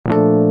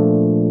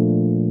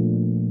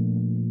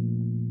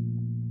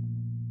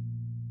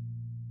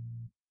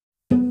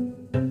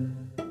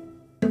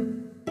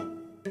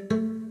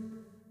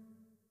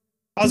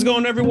How's it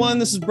going, everyone?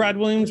 This is Brad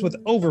Williams with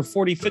Over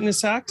 40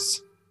 Fitness Hacks.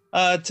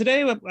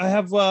 Today, I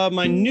have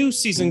my new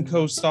season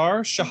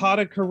co-star,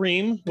 Shahada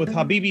Kareem with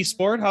Habibi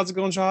Sport. How's it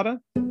going, Shahada?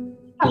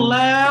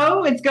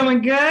 Hello, it's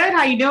going good.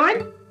 How you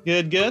doing?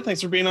 Good, good. Thanks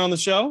for being on the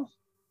show.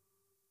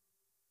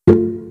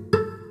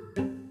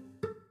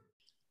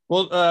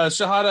 Well,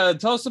 Shahada,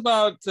 tell us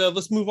about,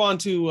 let's move on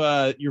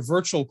to your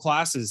virtual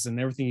classes and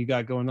everything you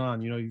got going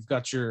on. You know, you've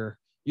got your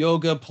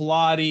yoga,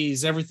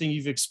 Pilates, everything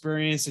you've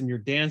experienced, and your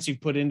dance you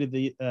put into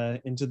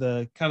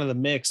the kind of the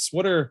mix.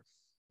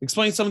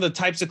 Explain some of the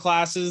types of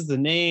classes, the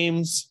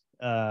names,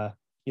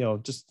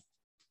 just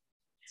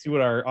see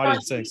what our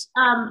audience thinks.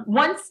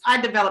 Once I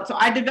developed the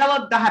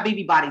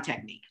Habibi body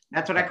technique.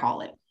 That's what I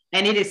call it.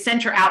 And it is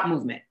center out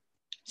movement.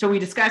 So we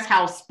discuss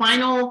how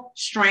spinal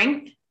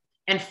strength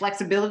and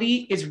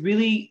flexibility is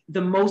really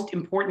the most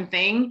important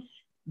thing,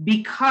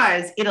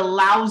 because it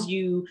allows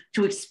you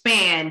to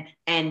expand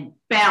and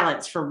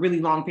balance for really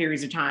long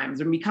periods of time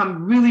and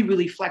become really,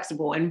 really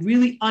flexible and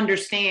really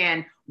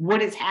understand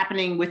what is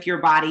happening with your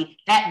body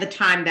at the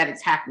time that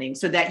it's happening,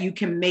 so that you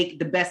can make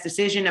the best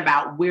decision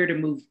about where to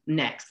move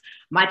next.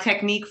 My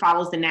technique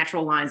follows the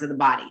natural lines of the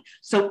body.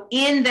 So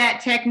in that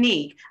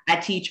technique, I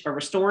teach a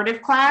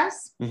restorative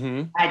class.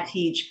 Mm-hmm. I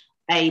teach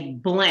a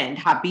blend.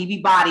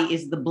 Habibi body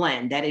is the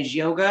blend. That is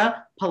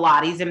yoga,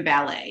 Pilates, and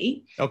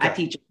ballet. Okay. I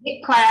teach a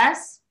HIIT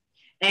class,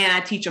 and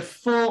I teach a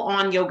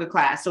full-on yoga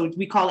class. So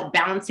we call it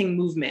balancing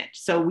movement.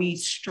 So we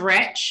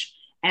stretch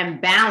and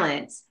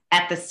balance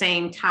at the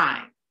same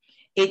time.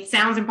 It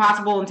sounds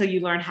impossible until you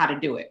learn how to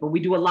do it, but we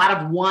do a lot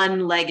of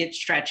one-legged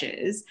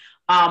stretches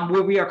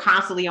where we are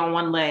constantly on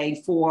one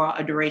leg for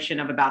a duration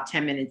of about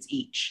 10 minutes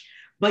each.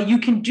 But you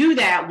can do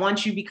that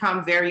once you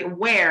become very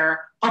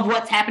aware of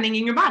what's happening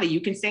in your body.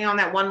 You can stay on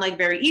that one leg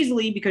very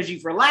easily because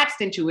you've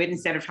relaxed into it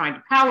instead of trying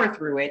to power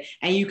through it,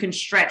 and you can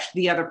stretch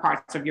the other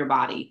parts of your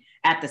body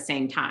at the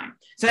same time.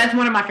 So that's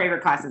one of my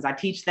favorite classes. I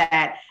teach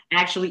that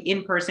actually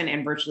in person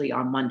and virtually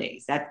on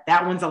Mondays.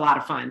 That one's a lot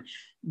of fun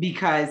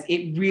because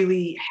it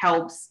really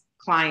helps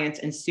clients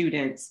and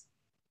students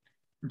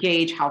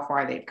gauge how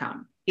far they've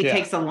come. It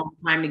takes a long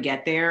time to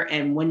get there.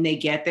 And when they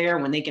get there,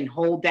 when they can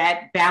hold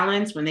that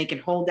balance, when they can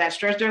hold that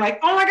stretch, they're like,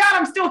 oh my God,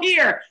 I'm still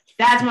here.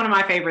 That's one of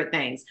my favorite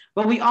things.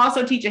 But we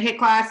also teach a HIIT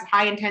class,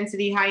 high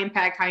intensity, high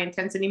impact, high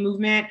intensity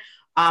movement.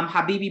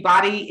 Habibi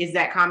body is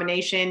that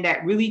combination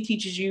that really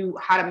teaches you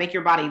how to make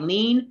your body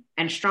lean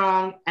and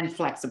strong and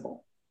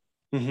flexible.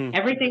 Mm-hmm.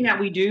 Everything that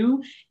we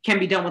do can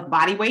be done with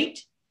body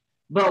weight,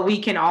 but we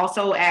can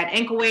also add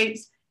ankle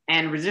weights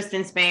and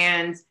resistance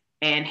bands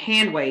and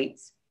hand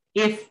weights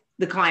if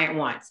the client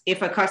wants.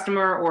 If a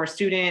customer or a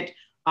student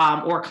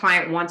or a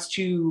client wants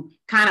to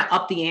kind of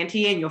up the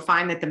ante, and you'll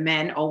find that the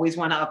men always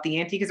want to up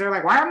the ante because they're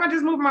like, why am I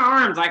just moving my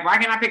arms? Like, why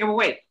can't I pick up a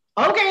weight?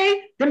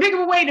 Okay, then pick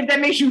up a weight if that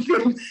makes you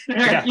feel.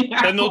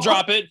 Then they'll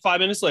drop it 5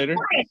 minutes later.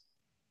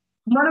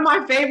 One of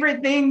my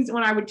favorite things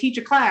when I would teach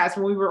a class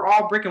when we were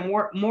all brick and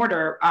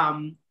mortar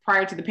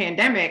prior to the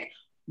pandemic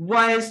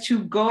was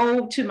to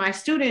go to my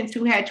students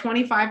who had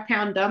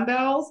 25-pound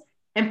dumbbells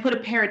and put a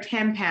pair of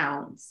 10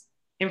 pounds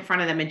in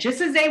front of them. And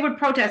just as they would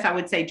protest, I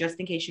would say, just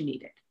in case you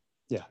need it.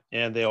 Yeah.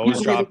 And they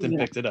always dropped and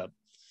picked it up.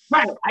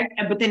 Right.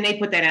 But then they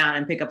put that down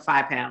and pick up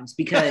 5 pounds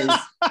because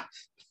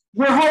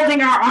we're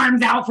holding our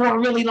arms out for a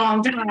really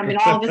long time. And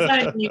all of a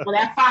sudden,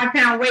 that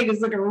 5-pound weight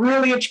is looking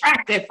really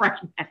attractive right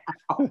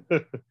now.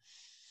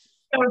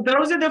 So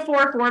those are the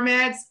 4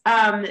 formats.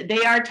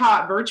 They are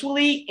taught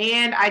virtually,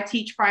 and I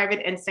teach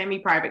private and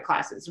semi-private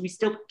classes. We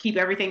still keep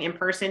everything in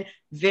person,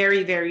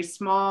 very, very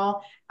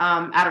small,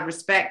 out of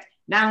respect,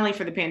 not only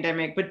for the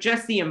pandemic, but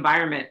just the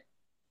environment.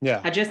 Yeah.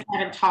 I just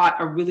haven't taught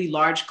a really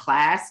large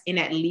class in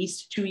at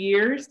least 2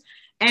 years,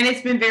 and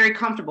it's been very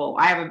comfortable.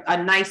 I have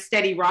a nice,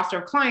 steady roster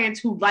of clients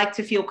who like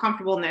to feel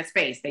comfortable in that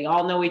space. They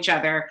all know each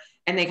other,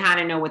 and they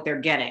kind of know what they're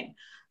getting.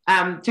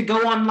 To go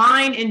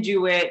online and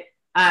do it,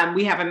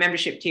 we have a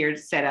membership tier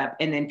set up,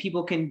 and then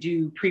people can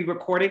do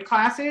pre-recorded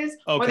classes,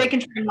 or they can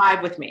train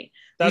live with me.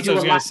 That's what I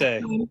was going to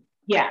say.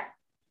 Yeah.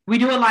 We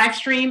do a live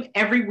stream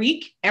every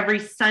week, every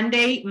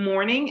Sunday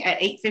morning at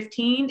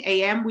 8:15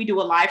 a.m. We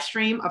do a live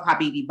stream of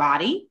Habibi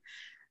Body,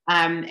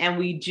 and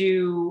we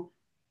do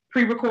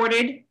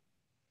pre-recorded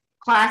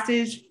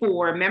classes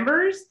for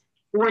members,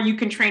 or you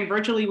can train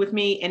virtually with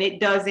me, and it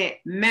doesn't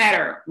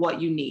matter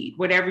what you need.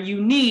 Whatever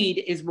you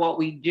need is what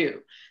we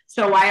do.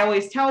 So I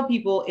always tell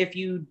people, if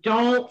you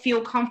don't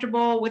feel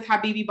comfortable with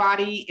Habibi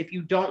Body, if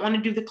you don't want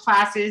to do the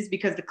classes,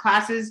 because the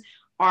classes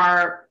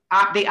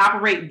they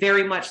operate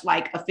very much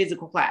like a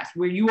physical class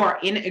where you are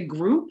in a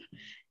group.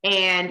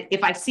 And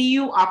if I see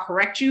you, I'll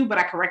correct you, but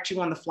I correct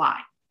you on the fly.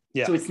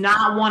 Yeah. So it's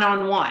not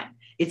one-on-one.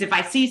 It's if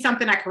I see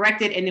something, I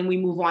correct it, and then we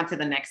move on to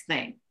the next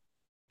thing.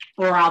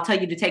 Or I'll tell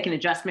you to take an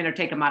adjustment or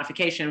take a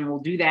modification, and we'll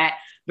do that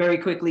very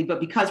quickly. But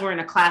because we're in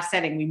a class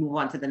setting, we move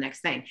on to the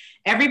next thing.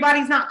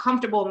 Everybody's not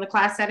comfortable in the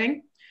class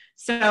setting.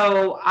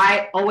 So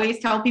I always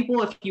tell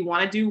people, if you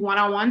want to do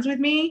one-on-ones with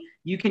me,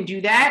 you can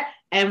do that.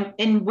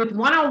 And with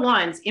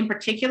one-on-ones in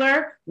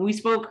particular, when we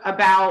spoke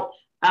about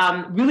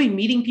really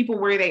meeting people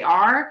where they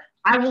are,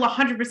 I will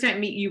 100%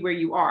 meet you where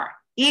you are.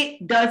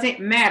 It doesn't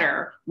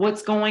matter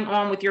what's going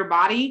on with your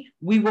body.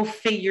 We will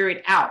figure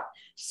it out.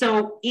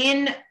 So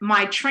in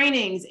my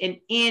trainings and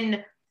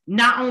in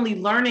not only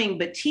learning,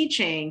 but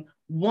teaching,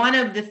 one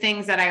of the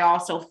things that I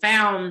also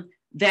found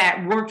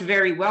that worked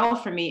very well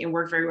for me and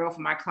worked very well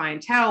for my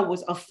clientele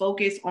was a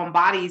focus on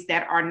bodies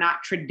that are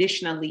not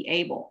traditionally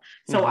able.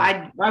 So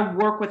I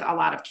work with a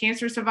lot of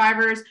cancer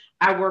survivors.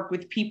 I work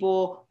with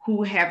people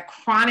who have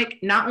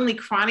not only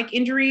chronic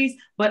injuries,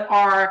 but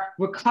are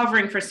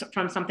recovering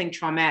from something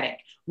traumatic,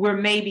 where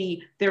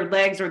maybe their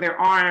legs or their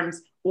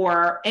arms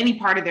or any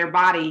part of their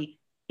body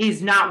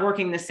is not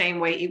working the same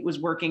way it was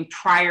working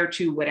prior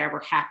to whatever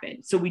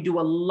happened. So we do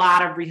a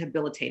lot of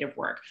rehabilitative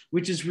work,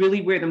 which is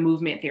really where the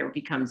movement therapy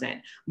comes in.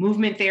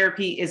 Movement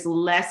therapy is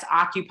less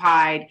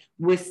occupied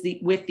with the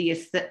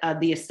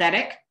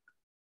aesthetic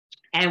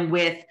and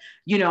with,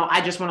 I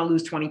just want to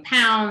lose 20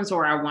 pounds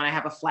or I want to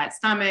have a flat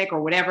stomach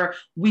or whatever.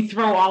 We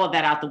throw all of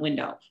that out the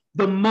window.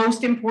 The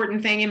most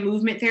important thing in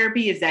movement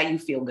therapy is that you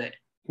feel good.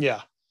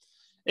 Yeah.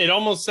 It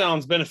almost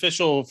sounds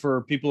beneficial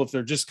for people if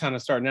they're just kind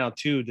of starting out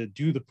too, to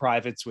do the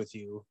privates with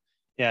you.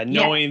 Yeah.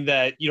 Knowing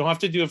that you don't have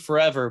to do it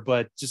forever,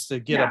 but just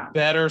to get a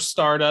better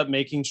startup,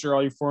 making sure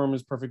all your form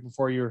is perfect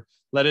before you're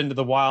let into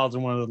the wild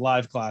in one of the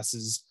live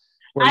classes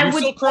where you're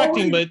still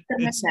correcting, but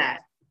it's that.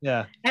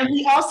 Yeah. And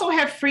we also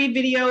have free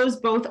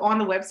videos both on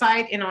the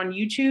website and on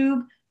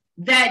YouTube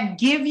that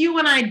give you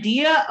an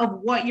idea of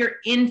what you're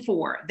in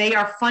for. They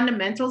are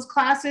fundamentals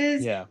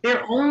classes. Yeah.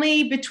 They're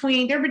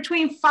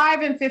between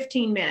 5 and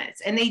 15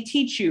 minutes, and they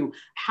teach you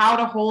how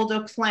to hold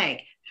a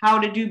plank, how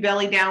to do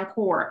belly down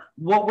core,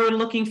 what we're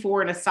looking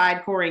for in a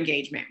side core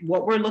engagement,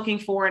 what we're looking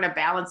for in a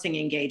balancing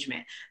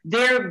engagement.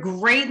 They're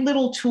great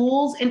little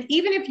tools. And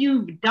even if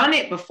you've done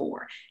it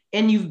before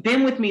and you've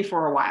been with me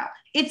for a while,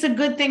 it's a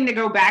good thing to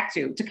go back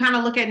to kind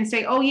of look at and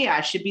say, oh yeah,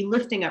 I should be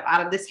lifting up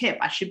out of this hip.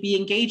 I should be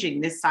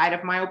engaging this side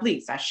of my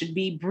obliques. I should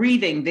be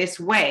breathing this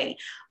way.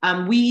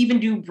 We even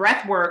do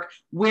breath work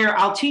where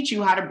I'll teach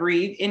you how to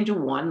breathe into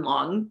one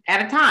lung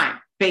at a time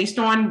based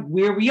on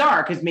where we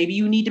are, because maybe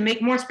you need to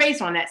make more space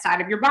on that side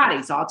of your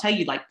body. So I'll tell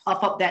you, like,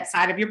 puff up that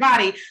side of your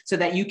body so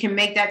that you can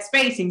make that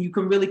space and you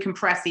can really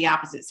compress the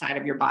opposite side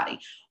of your body.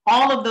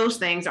 All of those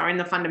things are in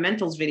the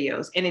fundamentals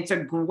videos. And it's a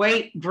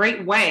great,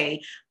 great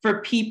way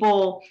for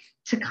people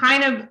to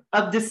kind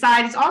of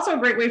decide. It's also a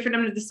great way for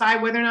them to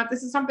decide whether or not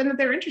this is something that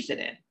they're interested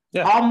in.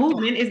 Yeah. All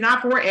movement is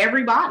not for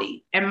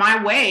everybody. And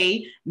my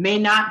way may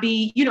not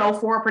be,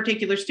 for a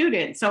particular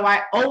student. So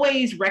I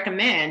always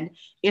recommend,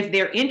 if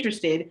they're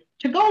interested,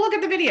 to go look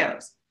at the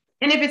videos.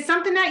 And if it's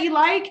something that you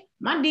like,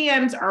 my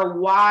DMs are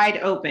wide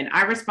open.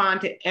 I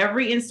respond to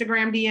every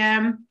Instagram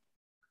DM.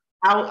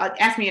 I'll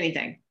ask me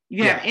anything. If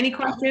you have any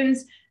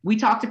questions, we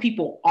talk to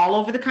people all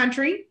over the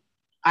country.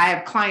 I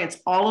have clients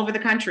all over the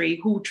country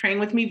who train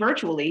with me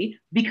virtually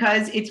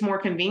because it's more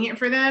convenient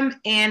for them.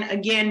 And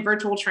again,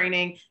 virtual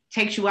training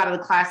takes you out of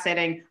the class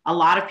setting. A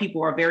lot of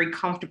people are very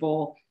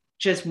comfortable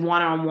just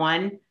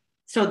one-on-one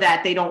so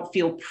that they don't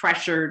feel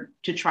pressured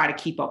to try to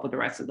keep up with the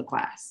rest of the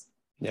class.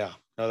 Yeah,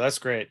 no, that's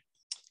great.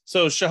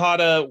 So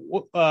Shahada,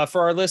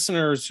 for our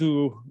listeners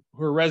who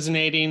are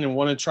resonating and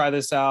want to try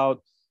this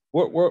out,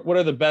 what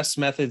are the best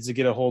methods to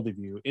get a hold of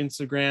you?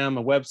 Instagram,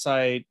 a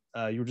website?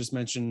 You were just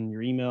mentioning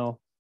your email.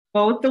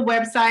 Both the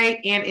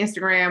website and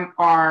Instagram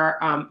are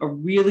a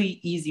really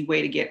easy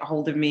way to get a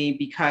hold of me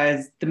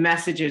because the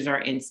messages are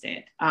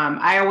instant.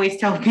 I always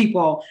tell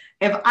people,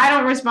 if I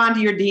don't respond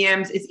to your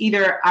DMs, it's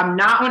either I'm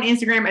not on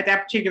Instagram at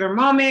that particular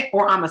moment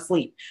or I'm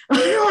asleep.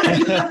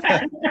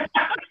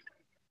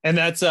 And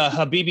that's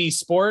Habibi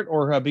Sport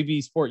or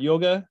Habibi Sport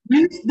Yoga?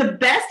 The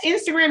best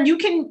Instagram,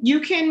 you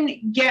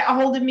can get a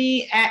hold of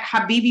me at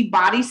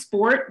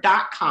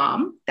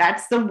habibibodysport.com.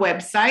 That's the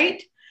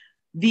website.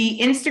 The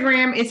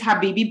Instagram is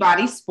Habibi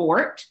Body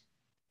Sport.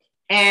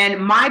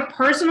 And my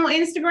personal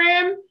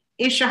Instagram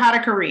is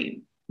Shahada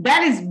Kareem.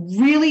 That is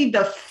really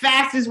the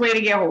fastest way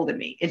to get a hold of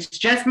me. It's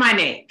just my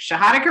name,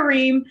 Shahada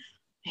Kareem.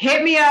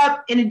 Hit me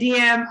up in a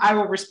DM. I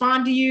will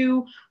respond to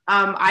you.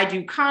 I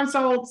do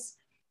consults.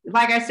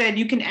 Like I said,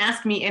 you can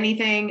ask me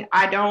anything.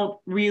 I don't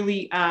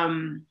really,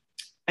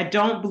 I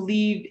don't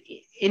believe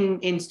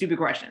in stupid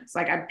questions.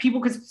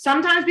 Because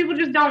sometimes people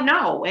just don't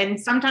know. And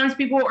sometimes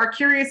people are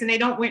curious and they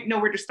don't know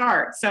where to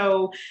start.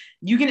 So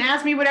you can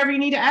ask me whatever you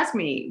need to ask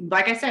me.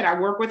 Like I said, I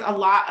work with a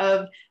lot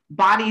of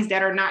bodies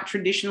that are not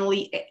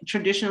traditionally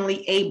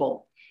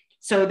able.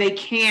 So they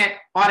can't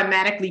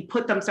automatically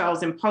put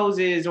themselves in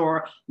poses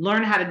or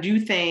learn how to do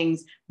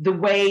things the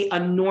way a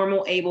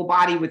normal able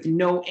body with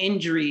no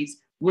injuries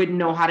would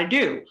know how to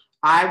do.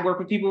 I work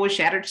with people with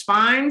shattered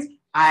spines.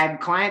 I have a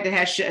client that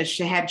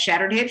had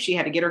shattered hips. She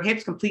had to get her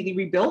hips completely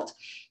rebuilt.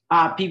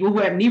 People who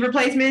have knee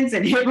replacements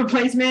and hip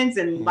replacements.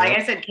 And like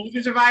I said,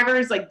 cancer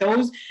survivors, like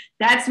those,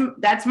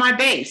 that's my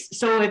base.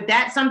 So if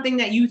that's something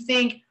that you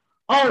think,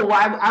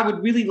 I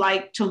would really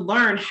like to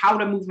learn how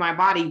to move my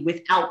body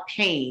without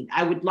pain,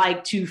 I would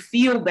like to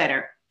feel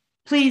better,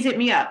 please hit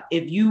me up.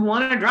 If you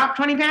want to drop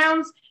 20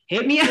 pounds,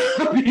 hit me up.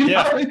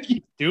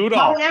 Do it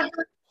all.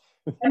 However,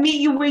 I meet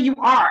you where you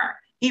are.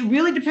 It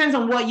really depends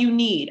on what you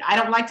need. I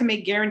don't like to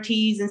make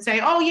guarantees and say,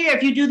 oh yeah,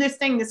 if you do this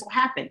thing, this will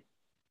happen.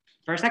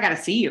 First, I got to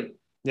see you.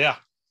 Yeah.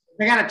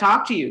 I got to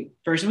talk to you.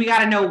 First, we got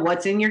to know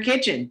what's in your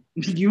kitchen.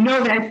 You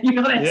know that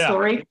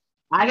story.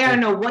 I got to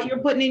know what you're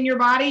putting in your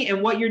body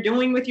and what you're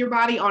doing with your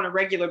body on a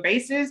regular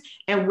basis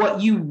and what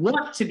you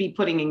want to be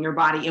putting in your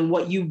body and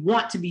what you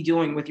want to be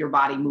doing with your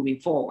body moving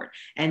forward.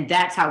 And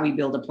that's how we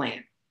build a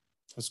plan.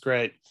 That's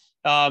great.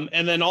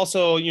 And then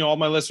also, all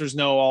my listeners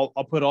know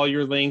I'll put all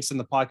your links in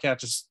the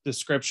podcast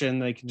description.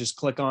 They can just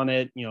click on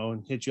it,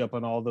 and hit you up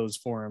on all those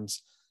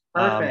forums.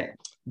 Perfect.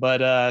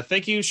 But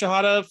thank you,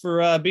 Shahada,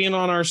 for being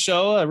on our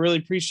show. I really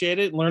appreciate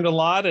it. Learned a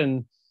lot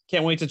and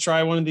can't wait to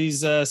try one of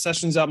these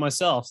sessions out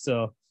myself.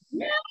 So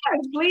yes,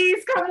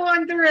 please come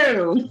on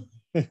through.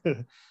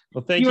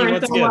 Well, thank you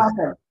once again.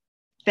 Welcome.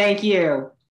 Thank you.